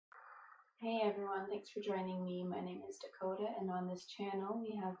Hey everyone, thanks for joining me. My name is Dakota, and on this channel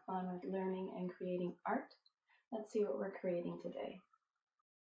we have fun with learning and creating art. Let's see what we're creating today.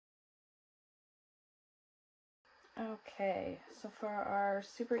 Okay, so for our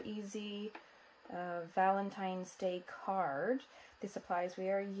super easy Valentine's Day card, the supplies we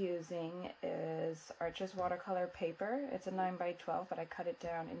are using is Arches watercolor paper. It's a 9x12, but I cut it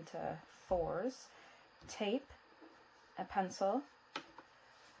down into 4s. Tape, a pencil,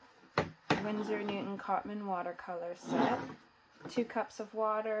 Winsor Newton Cotman watercolor set, 2 cups of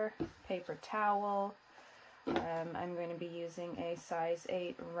water, paper towel. I'm going to be using a size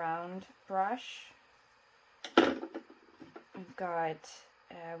 8 round brush. We've got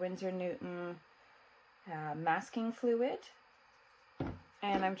Winsor Newton masking fluid,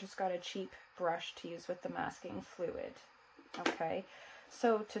 and I've just got a cheap brush to use with the masking fluid. Okay,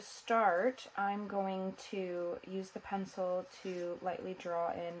 so to start, I'm going to use the pencil to lightly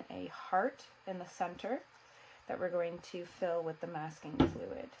draw in a heart in the center that we're going to fill with the masking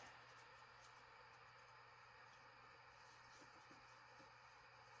fluid.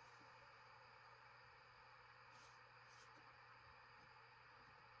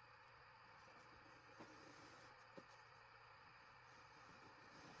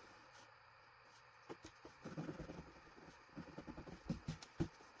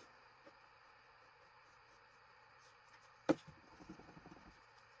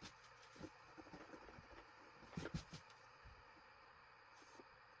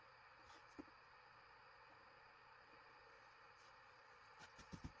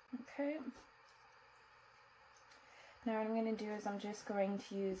 Okay. Now what I'm going to do is I'm just going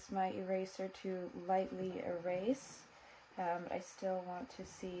to use my eraser to lightly erase, but I still want to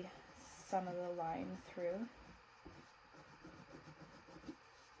see some of the line through.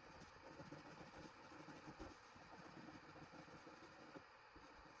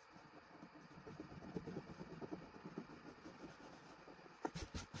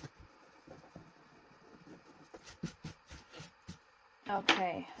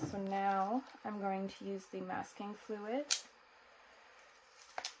 Okay, so now I'm going to use the masking fluid.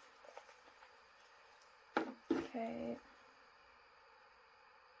 Okay.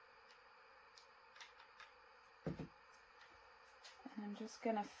 And I'm just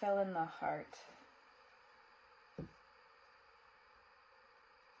going to fill in the heart.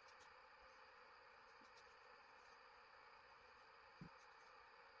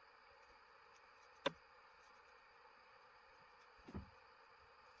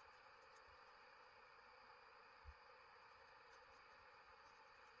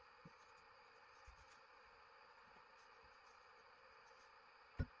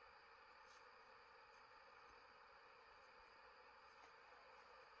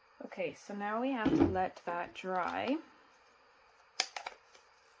 Okay, so now we have to let that dry.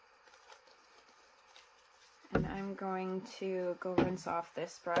 And I'm going to go rinse off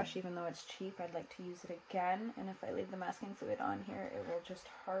this brush. Even though it's cheap, I'd like to use it again. And if I leave the masking fluid on here, it will just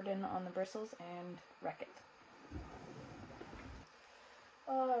harden on the bristles and wreck it.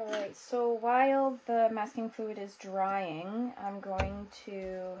 Alright, so while the masking fluid is drying, I'm going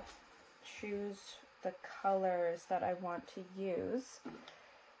to choose the colors that I want to use.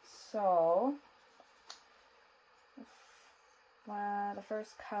 So, the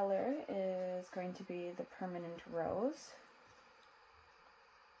first color is going to be the Permanent Rose.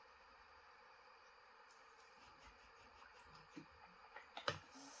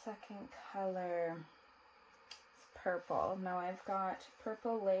 Second color is purple. Now I've got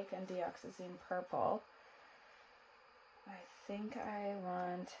Purple Lake and Dioxazine Purple. I think I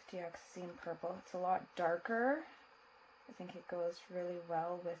want Dioxazine Purple. It's a lot darker. I think it goes really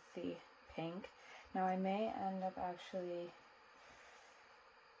well with the pink. Now I may end up actually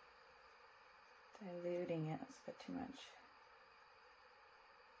diluting it. It's a bit too much.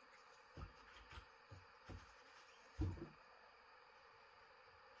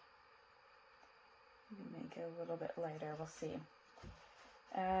 Maybe make it a little bit lighter. We'll see.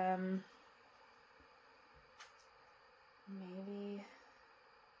 Maybe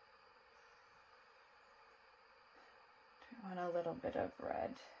I want a little bit of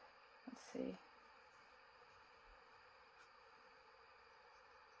red. Let's see.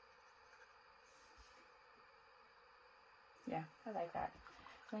 Yeah, I like that.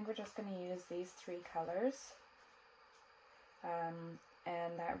 I think we're just going to use these 3 colors. And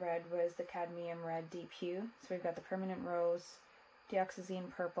that red was the Cadmium Red Deep Hue. So we've got the Permanent Rose, Dioxazine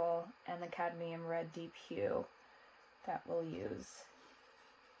Purple, and the Cadmium Red Deep Hue that we'll use.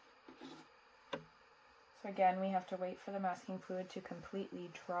 So again, we have to wait for the masking fluid to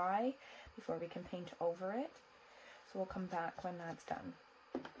completely dry before we can paint over it. So we'll come back when that's done.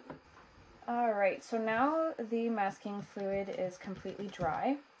 All right, so now the masking fluid is completely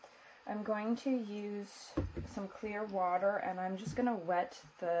dry. I'm going to use some clear water and I'm just going to wet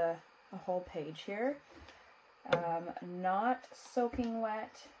the whole page here. Not soaking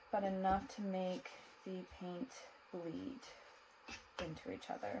wet, but enough to make the paint bleed into each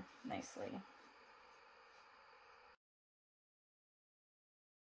other nicely.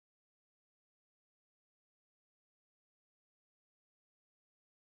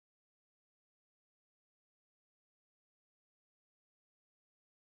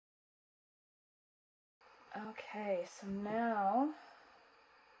 Okay, so now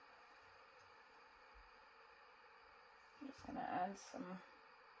I'm just going to add some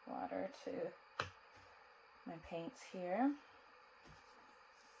water to my paints here.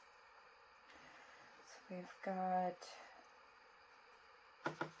 So we've got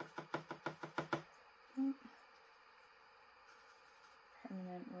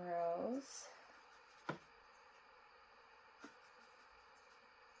Permanent Rose,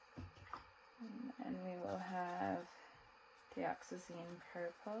 and we will have Dioxazine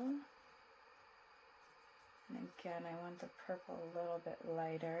Purple. And again, I want the purple a little bit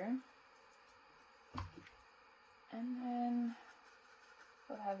lighter. And then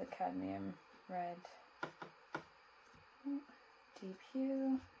we'll have the Cadmium Red Deep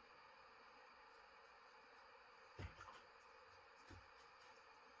Hue.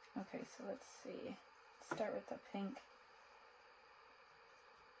 Okay, so let's see. Start with the pink.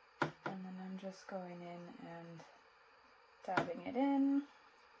 And then I'm just going in and dabbing it in.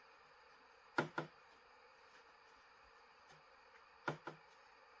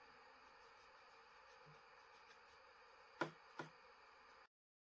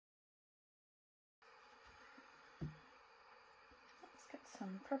 Let's get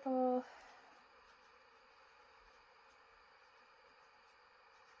some purple.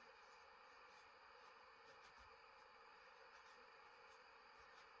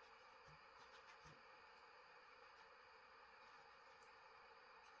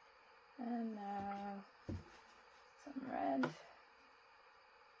 And now some red.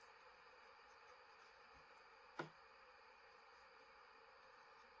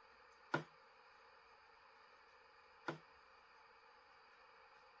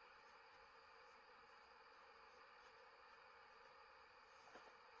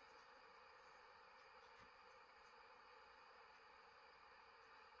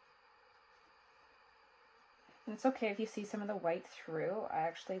 And it's okay if you see some of the white through. I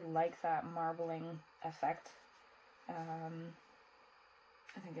actually like that marbling effect.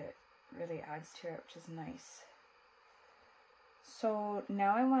 I think it really adds to it, which is nice. So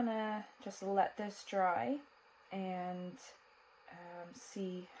now I want to just let this dry and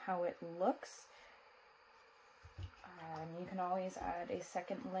see how it looks. You can always add a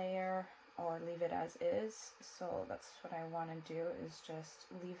second layer or leave it as is. So that's what I want to do, is just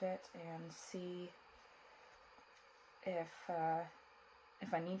leave it and see if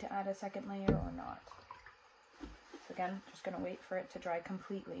I need to add a second layer or not. So again, just going to wait for it to dry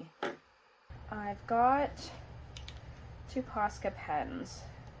completely. I've got 2 Posca pens.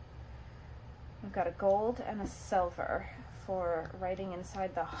 I've got a gold and a silver for writing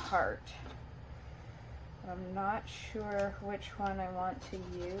inside the heart. I'm not sure which one I want to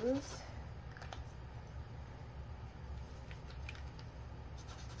use.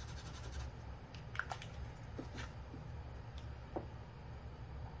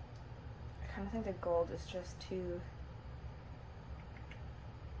 I think the gold is just too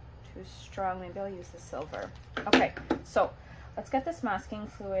strong. Maybe I'll use the silver. Okay, so let's get this masking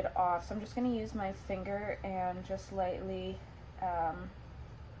fluid off. So I'm just going to use my finger and just lightly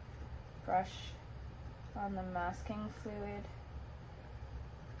brush on the masking fluid.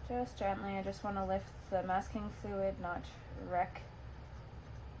 Just gently. I just want to lift the masking fluid, not wreck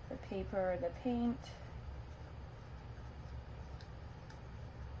the paper or the paint.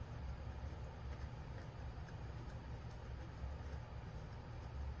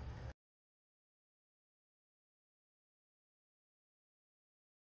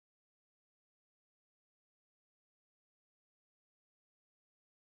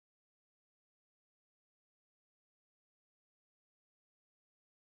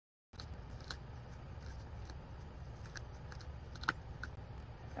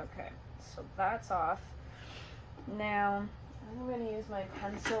 Okay, so that's off. Now I'm going to use my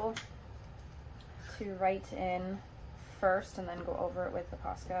pencil to write in first and then go over it with the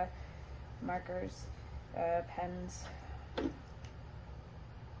Posca markers, pens,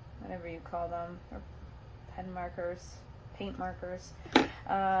 whatever you call them, or pen markers, paint markers.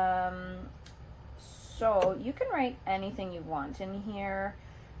 So you can write anything you want in here.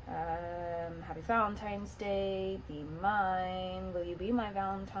 Happy Valentine's Day, be mine, will you be my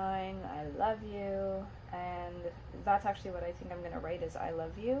Valentine, I love you. And that's actually what I think I'm going to write, is I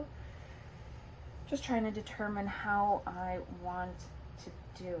love you. Just trying to determine how I want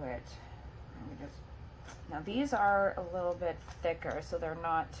to do it. Now these are a little bit thicker, so they're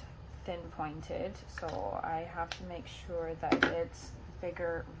not thin pointed, so I have to make sure that it's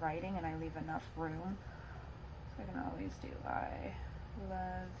bigger writing and I leave enough room. So I can always do I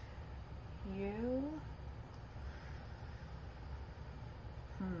love you.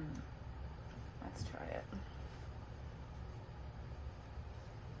 Let's try it.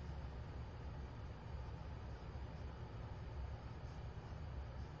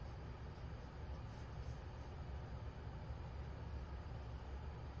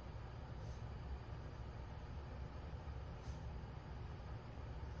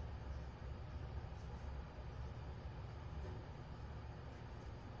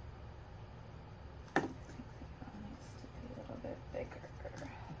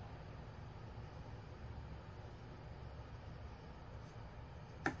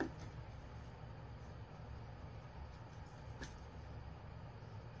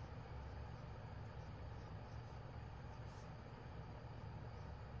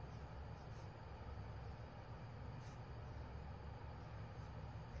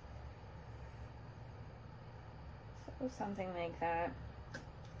 Something like that.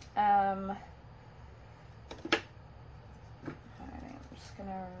 I'm just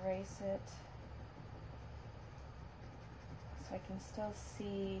gonna erase it so I can still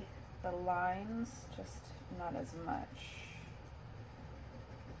see the lines, just not as much.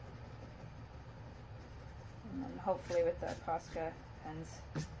 And then hopefully with the Posca pens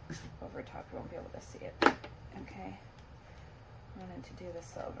over top you won't be able to see it. Okay, I wanted to do the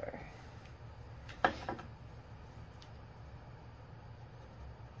silver.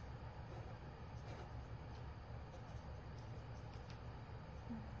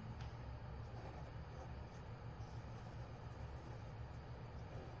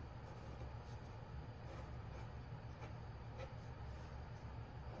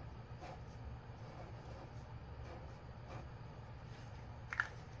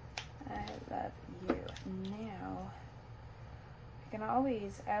 Love you. Now I can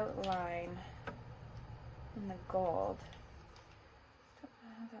always outline in the gold. Don't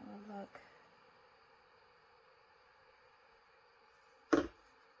know how that will look.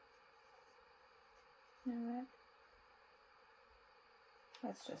 You know what?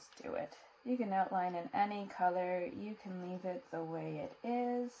 Let's just do it. You can outline in any color. You can leave it the way it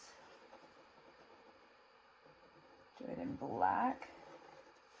is. Do it in black.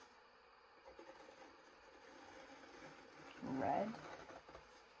 Red.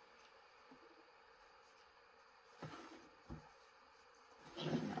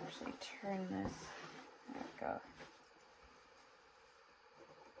 Actually turn this. There we go.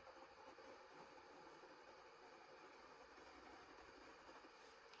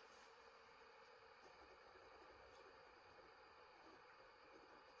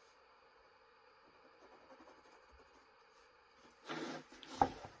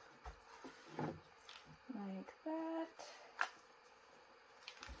 Like that.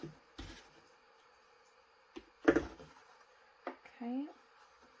 Okay.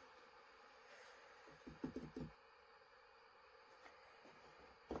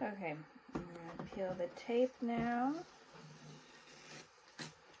 Okay, I'm going to peel the tape now.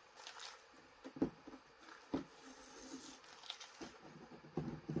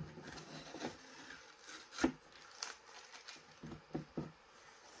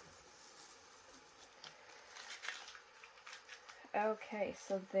 Okay,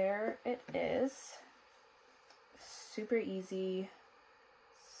 so there it is. Super easy,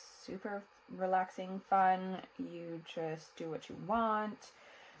 super relaxing, fun. You just do what you want.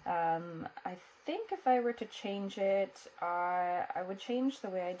 I think if I were to change it, I would change the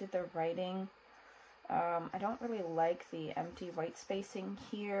way I did the writing. I don't really like the empty white spacing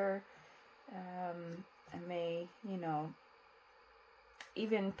here. I may, you know,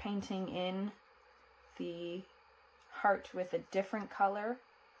 even painting in the heart with a different color,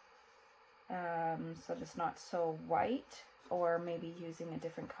 so it's not so white, or maybe using a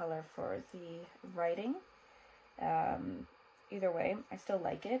different color for the writing. Either way, I still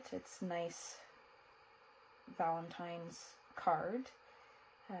like it. It's nice Valentine's card,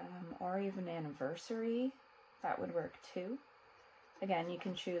 or even anniversary. That would work too. Again, you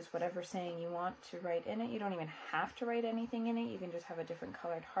can choose whatever saying you want to write in it. You don't even have to write anything in it. You can just have a different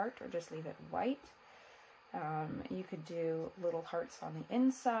colored heart or just leave it white. You could do little hearts on the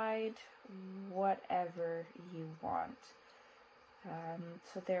inside, whatever you want.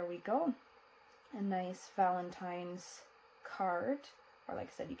 So there we go. a nice Valentine's card, or like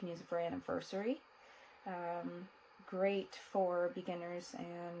I said, you can use it for anniversary. Great for beginners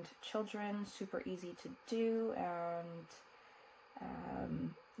and children, super easy to do, and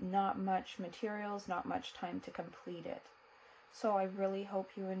not much materials, not much time to complete it. So I really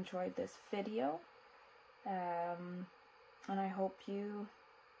hope you enjoyed this video, and I hope you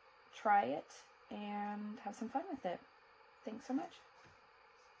try it and have some fun with it. Thanks so much.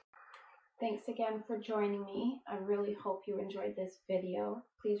 Thanks again for joining me. I really hope you enjoyed this video.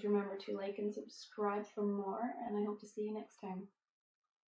 Please remember to like and subscribe for more, and I hope to see you next time.